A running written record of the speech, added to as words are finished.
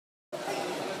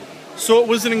So it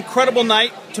was an incredible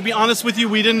night. To be honest with you,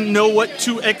 we didn't know what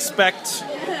to expect.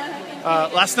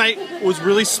 Last night was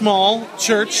really small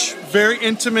church, very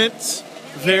intimate,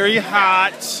 very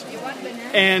hot,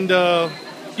 and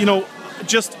you know,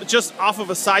 just off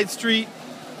of a side street,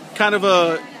 kind of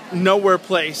a nowhere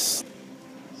place.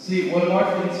 See, what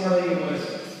Mark didn't tell you was,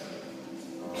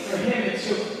 for him it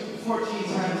took 14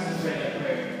 times to pray that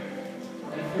prayer.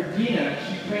 And for Dina,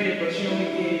 she prayed it, but she only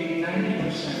gave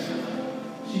 90%.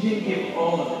 She didn't give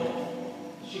all of it.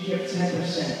 She gave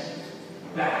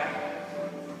 10% back.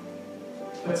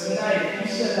 But tonight, if you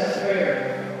said that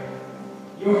prayer,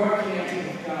 your heart connected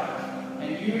with God,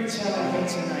 and you're telling him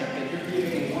tonight that you're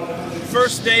giving 100%.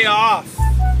 First day off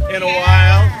in a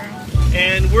while,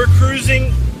 and we're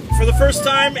cruising for the first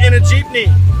time in a jeepney.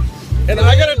 And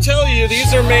I gotta tell you,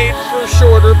 these are made for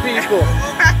shorter people.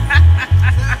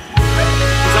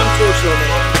 Because I'm too short,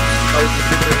 man.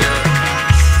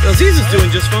 Aziz is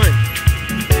doing just fine.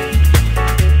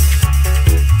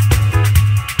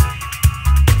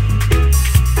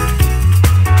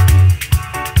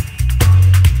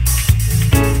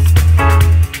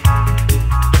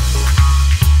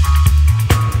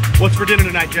 What's for dinner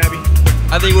tonight, Jabby?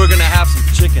 I think we're gonna have some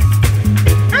chicken.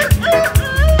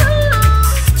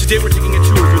 Today we're taking a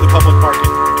tour through the public market.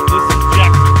 This is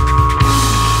Jack.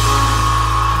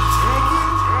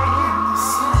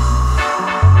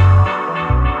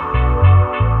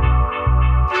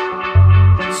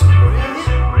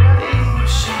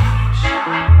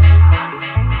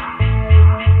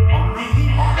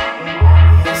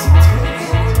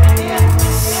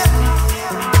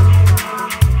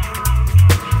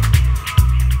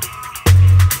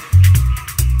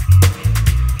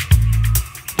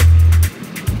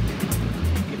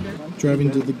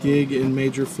 Driving to the gig in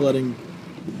major flooding.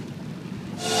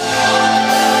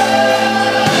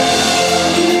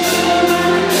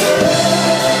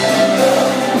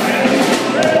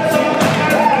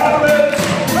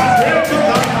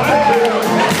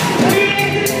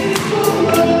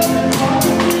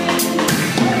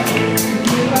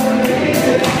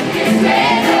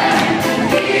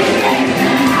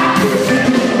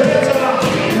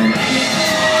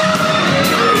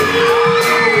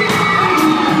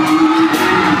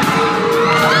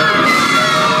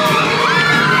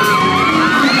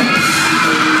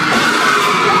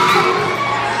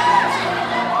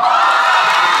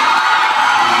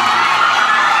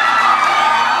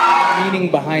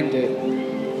 Behind it.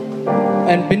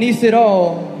 And beneath it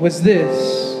all was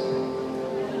this: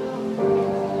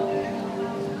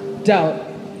 doubt.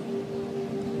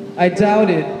 I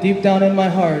doubted deep down in my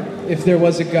heart if there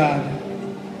was a God.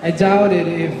 I doubted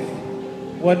if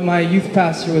what my youth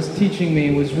pastor was teaching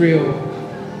me was real.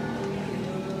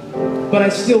 But I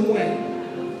still went.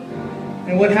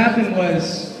 And what happened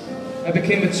was I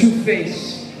became a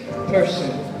two-faced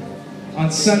person. On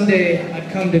Sunday,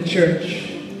 I'd come to church.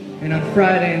 And on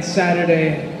Friday and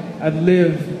Saturday, I'd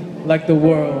live like the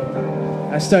world.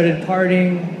 I started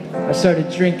partying, I started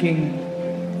drinking,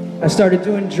 I started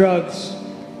doing drugs.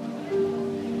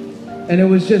 And it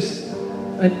was just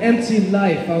an empty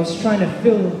life. I was trying to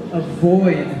fill a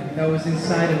void that was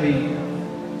inside of me.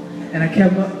 And I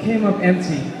came up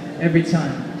empty every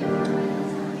time.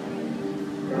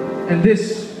 And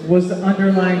this was the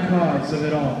underlying cause of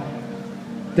it all: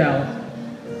 doubt.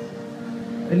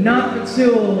 And not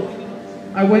until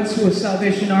I went to a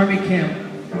Salvation Army camp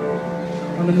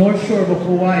on the North Shore of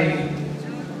Hawaii,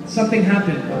 something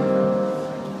happened.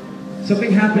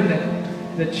 Something happened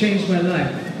that changed my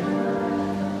life.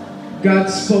 God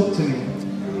spoke to me.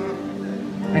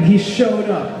 And he showed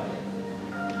up.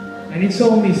 And he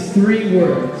told me 3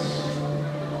 words.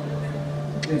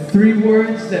 The 3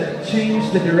 words that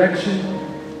changed the direction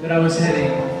that I was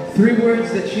heading. 3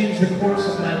 words that changed the course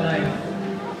of my life.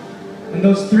 And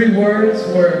those 3 words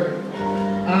were,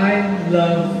 I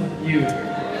love you.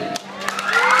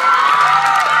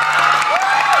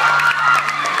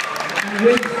 And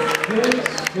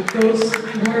with those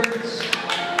 3 words,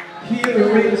 he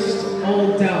erased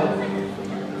all doubt.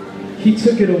 He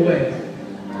took it away.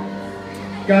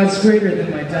 God's greater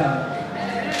than my doubt.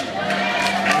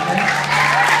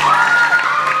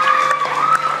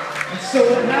 And so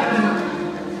what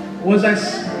happened was I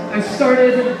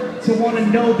started to want to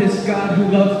know this God who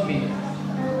loved me.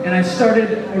 And I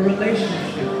started a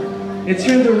relationship. It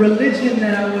turned the religion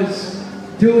that I was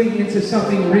doing into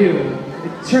something real.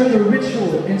 It turned the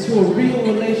ritual into a real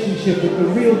relationship with the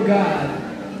real God.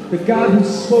 The God who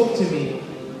spoke to me.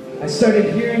 I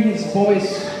started hearing his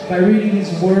voice by reading his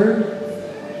word.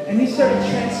 And he started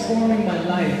transforming my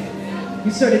life. He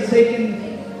started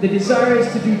taking the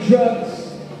desires to do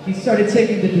drugs. He started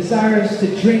taking the desires to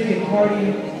drink and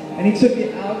party. and He took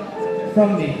it out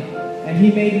from me, and He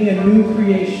made me a new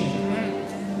creation.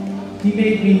 He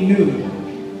made me new,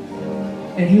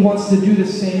 and He wants to do the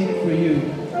same for you.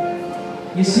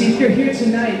 You see, if you're here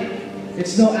tonight,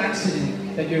 it's no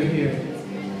accident that you're here.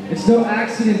 It's no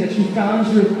accident that you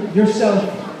found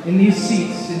yourself in these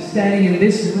seats and standing in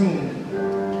this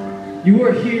room. You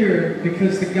are here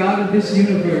because the God of this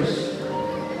universe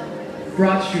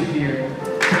brought you here.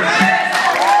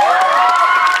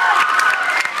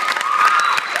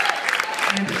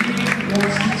 And He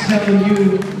wants to tell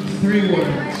you 3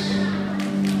 words.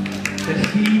 That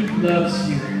He loves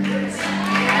you.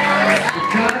 The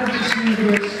God of this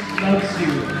universe loves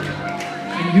you.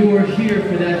 And you are here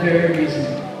for that very reason.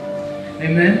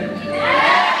 Amen?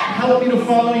 Help me to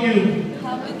follow you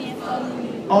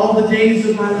all the days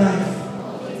of my life.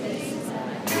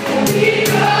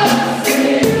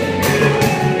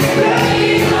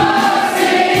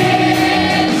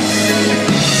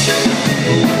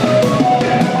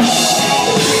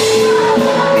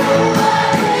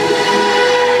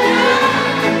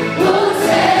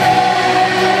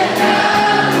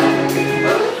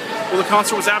 The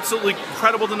concert was absolutely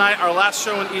incredible tonight. Our last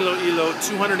show in Iloilo,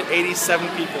 287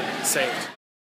 people saved.